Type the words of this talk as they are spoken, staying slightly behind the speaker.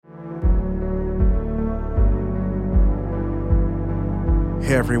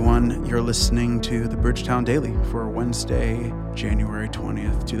Hey everyone, you're listening to the Bridgetown Daily for Wednesday, January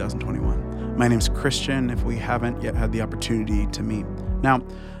 20th, 2021. My name's Christian, if we haven't yet had the opportunity to meet. Now,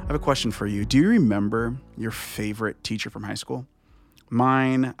 I have a question for you. Do you remember your favorite teacher from high school?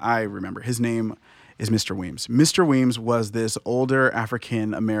 Mine, I remember. His name is Mr. Weems. Mr. Weems was this older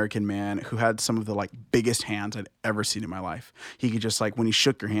African-American man who had some of the biggest hands I'd ever seen in my life. He could just when he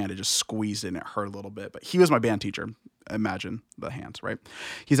shook your hand, it just squeezed it and it hurt a little bit. But he was my band teacher. Imagine the hands, right?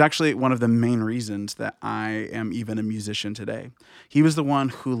 He's actually one of the main reasons that I am even a musician today. He was the one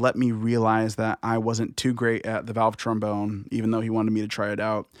who let me realize that I wasn't too great at the valve trombone, even though he wanted me to try it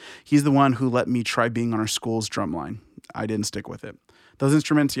out. He's the one who let me try being on our school's drum line. I didn't stick with it. Those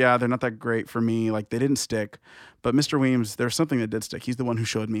instruments, they're not that great for me. They didn't stick. But Mr. Weems, there's something that did stick. He's the one who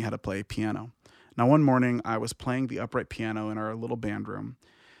showed me how to play piano. Now, one morning, I was playing the upright piano in our little band room.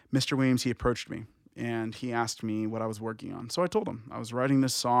 Mr. Weems, he approached me, and he asked me what I was working on. So I told him I was writing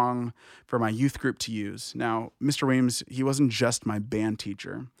this song for my youth group to use. Now, Mr. Weems, he wasn't just my band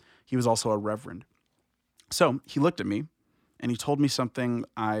teacher. He was also a reverend. So he looked at me, and he told me something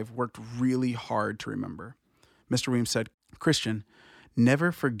I've worked really hard to remember. Mr. Weems said, "Christian,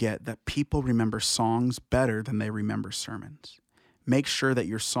 never forget that people remember songs better than they remember sermons. Make sure that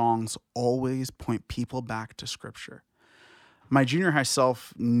your songs always point people back to Scripture." My junior high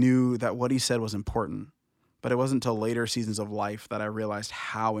self knew that what he said was important, but it wasn't until later seasons of life that I realized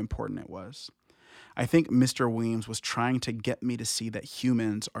how important it was. I think Mr. Weems was trying to get me to see that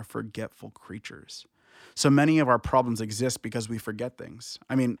humans are forgetful creatures. So many of our problems exist because we forget things.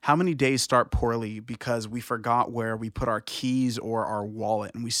 I mean, how many days start poorly because we forgot where we put our keys or our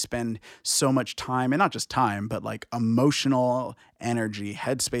wallet, and we spend so much time, and not just time, but emotional energy,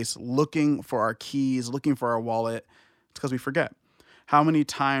 headspace, looking for our keys, looking for our wallet. It's because we forget. How many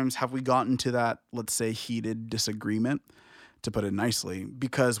times have we gotten to that, let's say, heated disagreement, to put it nicely,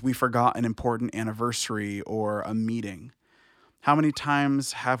 because we forgot an important anniversary or a meeting? How many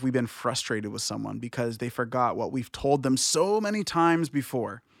times have we been frustrated with someone because they forgot what we've told them so many times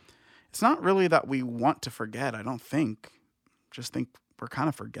before? It's not really that we want to forget, I don't think. Just think we're kind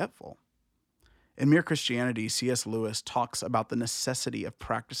of forgetful. In Mere Christianity, C.S. Lewis talks about the necessity of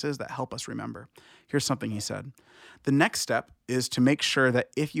practices that help us remember. Here's something he said. The next step is to make sure that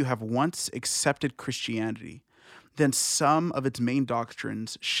if you have once accepted Christianity, then some of its main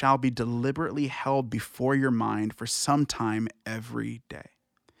doctrines shall be deliberately held before your mind for some time every day.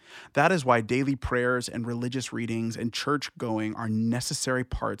 That is why daily prayers and religious readings and church going are necessary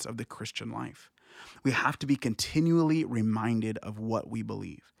parts of the Christian life. We have to be continually reminded of what we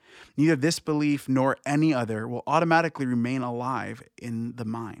believe. Neither this belief nor any other will automatically remain alive in the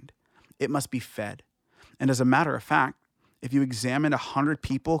mind. It must be fed. And as a matter of fact, if you examined 100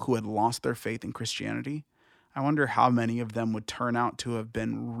 people who had lost their faith in Christianity, I wonder how many of them would turn out to have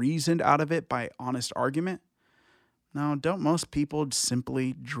been reasoned out of it by honest argument. Now, don't most people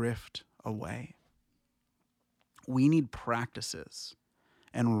simply drift away? We need practices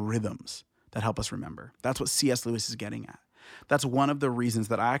and rhythms that help us remember. That's what C.S. Lewis is getting at. That's one of the reasons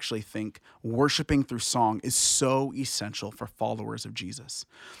that I actually think worshiping through song is so essential for followers of Jesus.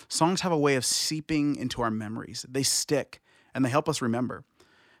 Songs have a way of seeping into our memories. They stick, and they help us remember.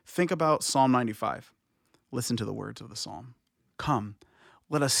 Think about Psalm 95. Listen to the words of the psalm. Come,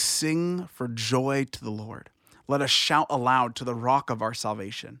 let us sing for joy to the Lord. Let us shout aloud to the rock of our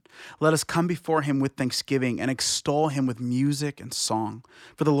salvation. Let us come before him with thanksgiving and extol him with music and song.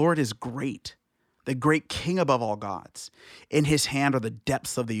 For the Lord is great, the great King above all gods. In his hand are the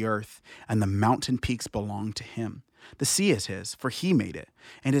depths of the earth, and the mountain peaks belong to him. The sea is his, for he made it,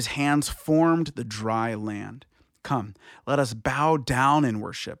 and his hands formed the dry land. Come, let us bow down in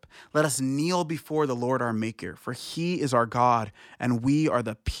worship. Let us kneel before the Lord our Maker, for he is our God, and we are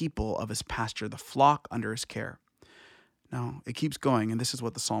the people of his pasture, the flock under his care. Now, it keeps going, and this is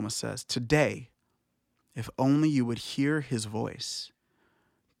what the psalmist says. Today, if only you would hear his voice,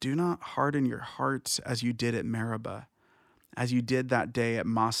 do not harden your hearts as you did at Meribah, as you did that day at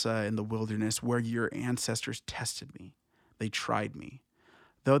Massah in the wilderness, where your ancestors tested me. They tried me,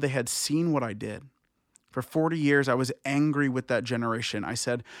 though they had seen what I did. For 40 years, I was angry with that generation. I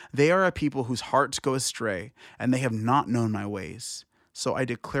said, they are a people whose hearts go astray, and they have not known my ways. So I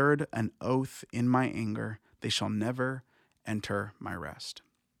declared an oath in my anger. They shall never enter my rest.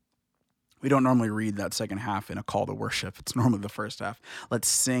 We don't normally read that second half in a call to worship. It's normally the first half. Let's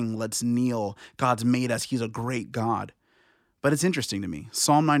sing, let's kneel. God's made us. He's a great God. But it's interesting to me.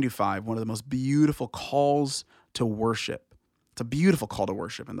 Psalm 95, one of the most beautiful calls to worship. It's a beautiful call to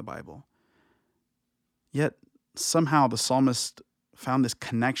worship in the Bible. Yet somehow the psalmist found this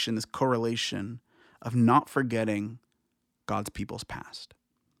connection, this correlation of not forgetting God's people's past.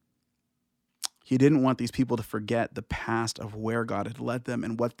 He didn't want these people to forget the past of where God had led them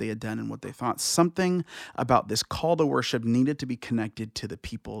and what they had done and what they thought. Something about this call to worship needed to be connected to the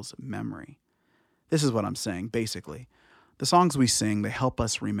people's memory. This is what I'm saying, basically. The songs we sing, they help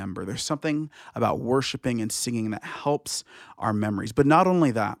us remember. There's something about worshiping and singing that helps our memories. But not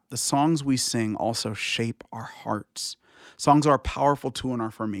only that, the songs we sing also shape our hearts. Songs are a powerful tool in our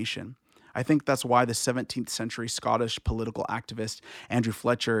formation. I think that's why the 17th century Scottish political activist Andrew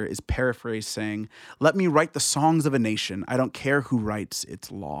Fletcher is paraphrased saying, "Let me write the songs of a nation. I don't care who writes its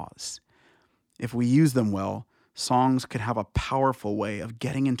laws." If we use them well, songs could have a powerful way of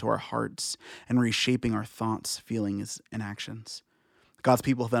getting into our hearts and reshaping our thoughts, feelings, and actions. God's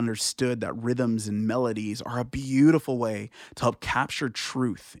people have understood that rhythms and melodies are a beautiful way to help capture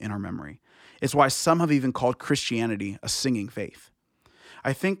truth in our memory. It's why some have even called Christianity a singing faith.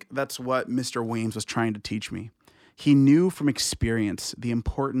 I think that's what Mr. Weems was trying to teach me. He knew from experience the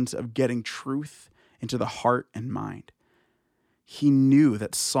importance of getting truth into the heart and mind. He knew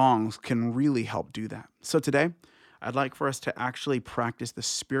that songs can really help do that. So today, I'd like for us to actually practice the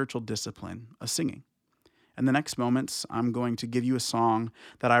spiritual discipline of singing. In the next moments, I'm going to give you a song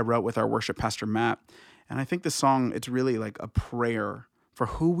that I wrote with our worship pastor, Matt. And I think the song, it's really like a prayer for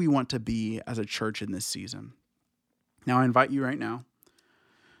who we want to be as a church in this season. Now, I invite you right now,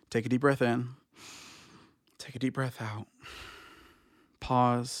 take a deep breath in, take a deep breath out,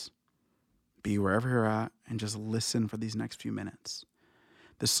 pause, be wherever you're at, and just listen for these next few minutes.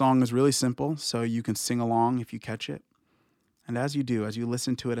 This song is really simple, so you can sing along if you catch it. And as you do, as you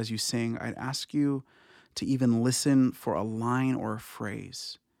listen to it, as you sing, I'd ask you to even listen for a line or a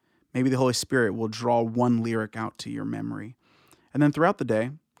phrase. Maybe the Holy Spirit will draw one lyric out to your memory. And then throughout the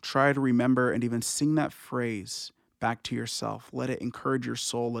day, try to remember and even sing that phrase back to yourself. Let it encourage your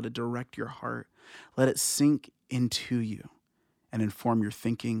soul. Let it direct your heart. Let it sink into you and inform your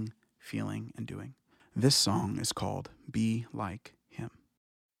thinking, feeling, and doing. This song is called Be Like Him.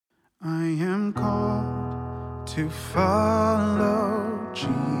 I am called to follow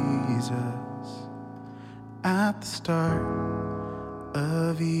Jesus at the start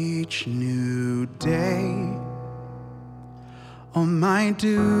of each new day. All my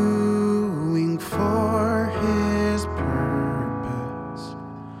doing for His purpose,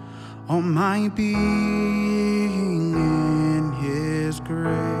 all my being in His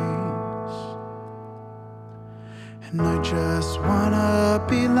grace. And I just wanna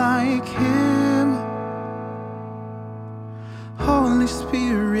be like Him. Holy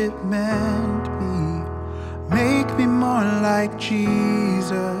Spirit, mend me, make me more like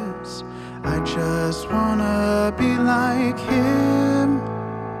Jesus. I just wanna be like Him.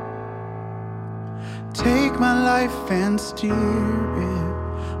 Take my life and steer it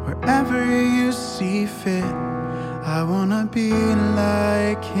wherever you see fit. I wanna be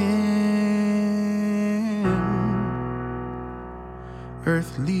like Him.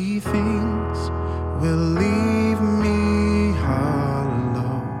 Earthly things will leave me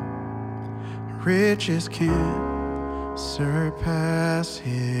hollow. Riches can't surpass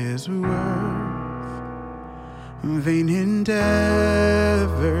His worth. Vain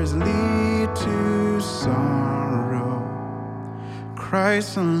endeavors lead to sorrow.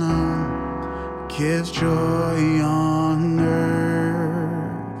 Christ alone gives joy on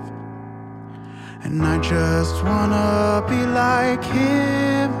earth. And I just wanna be like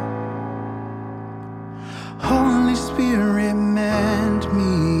Him. Holy Spirit, mend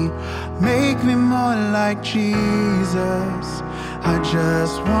me, make me more like Jesus. I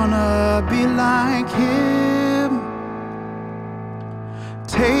just wanna be like Him.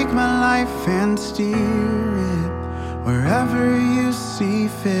 Take my life and steer it wherever you see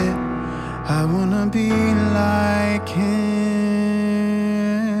fit. I wanna be like Him.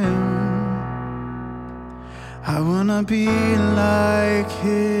 I wanna be like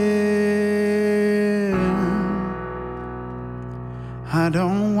Him. I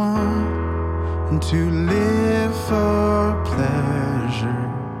don't want to live for pleasure.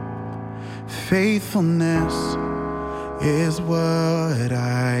 Faithfulness is what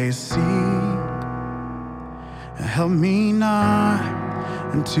I seek. Help me not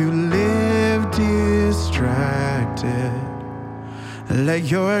to live distracted. Let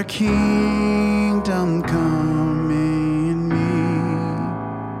your kingdom come in me.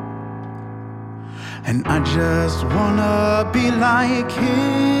 And I just wanna be like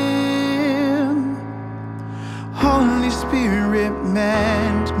Him. Holy Spirit,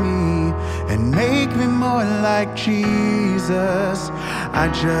 mend me and make me more like Jesus. I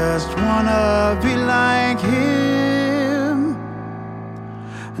just wanna be like Him.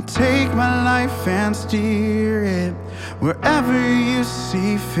 Take my life and steer it wherever you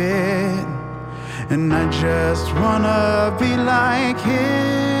see fit. and I just wanna be like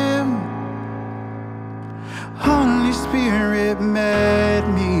him. Holy Spirit, met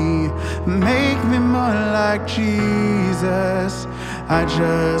me, make me more like Jesus. I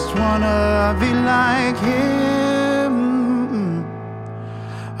just wanna be like him.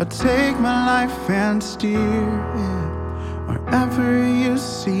 I'll take my life and steer it wherever you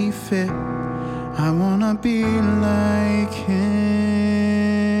see fit. I wanna be like him.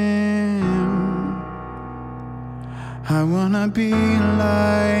 I wanna be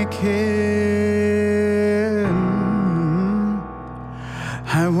like him.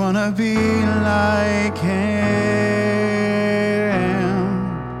 I wanna be like him.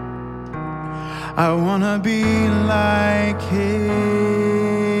 I wanna be like him.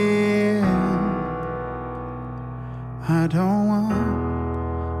 I don't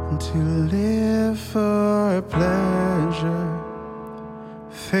want to live for pleasure.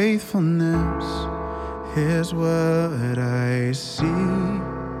 Faithfulness is what I seek.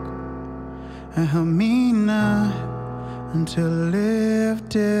 And help me not to live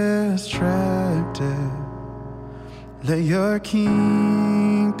distracted. Let your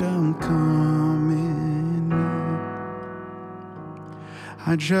kingdom come in me.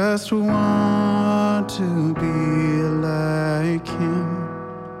 I just want to be like him.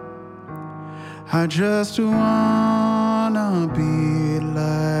 I just wanna be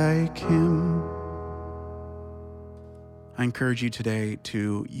like him. I encourage you today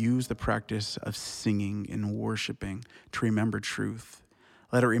to use the practice of singing and worshiping to remember truth.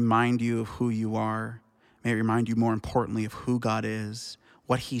 Let it remind you of who you are. May it remind you, more importantly, of who God is,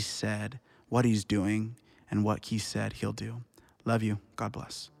 what he said, what he's doing, and what he said he'll do. Love you. God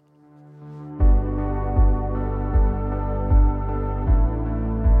bless.